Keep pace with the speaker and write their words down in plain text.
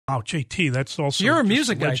Wow, JT, that's also... You're a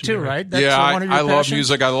music guy, too, right? That's one of your passions? Love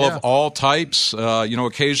music. I love all types.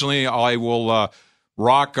 Occasionally I will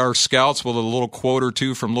rock our scouts with a little quote or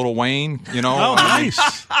two from Lil Wayne. Oh,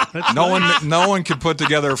 nice. That's no one can put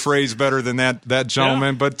together a phrase better than that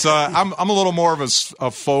gentleman. Yeah. But I'm a little more of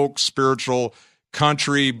a folk, spiritual,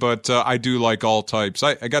 country, but I do like all types.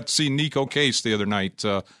 I got to see Nico Case the other night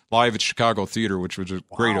live at Chicago Theater, which was a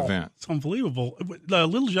great event. It's unbelievable.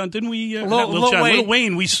 Lil Jon, didn't we? Lil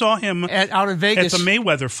Wayne. We saw him out in Vegas at the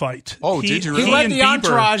Mayweather fight. Oh, did you really? He let the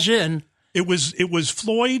entourage in. It was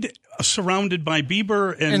Floyd surrounded by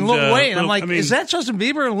Bieber and Lil Wayne. I'm like, is that Justin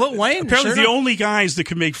Bieber and Lil Wayne? Apparently the only guys that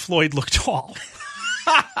could make Floyd look tall.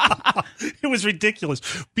 It was ridiculous.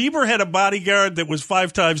 Bieber had a bodyguard that was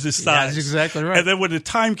 5 times his size. Yeah, that's exactly right. And then when the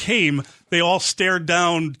time came, they all stared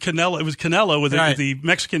down Canelo. It was Canelo with the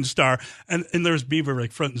Mexican star, and there's Bieber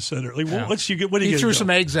like front and center. Like, what are you he threw some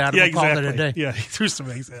eggs at him. Yeah, exactly. Yeah, he threw some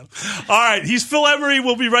eggs at him. All right, he's Phil Emery.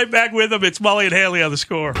 We'll be right back with him. It's Mully and Hanley on The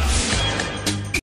Score.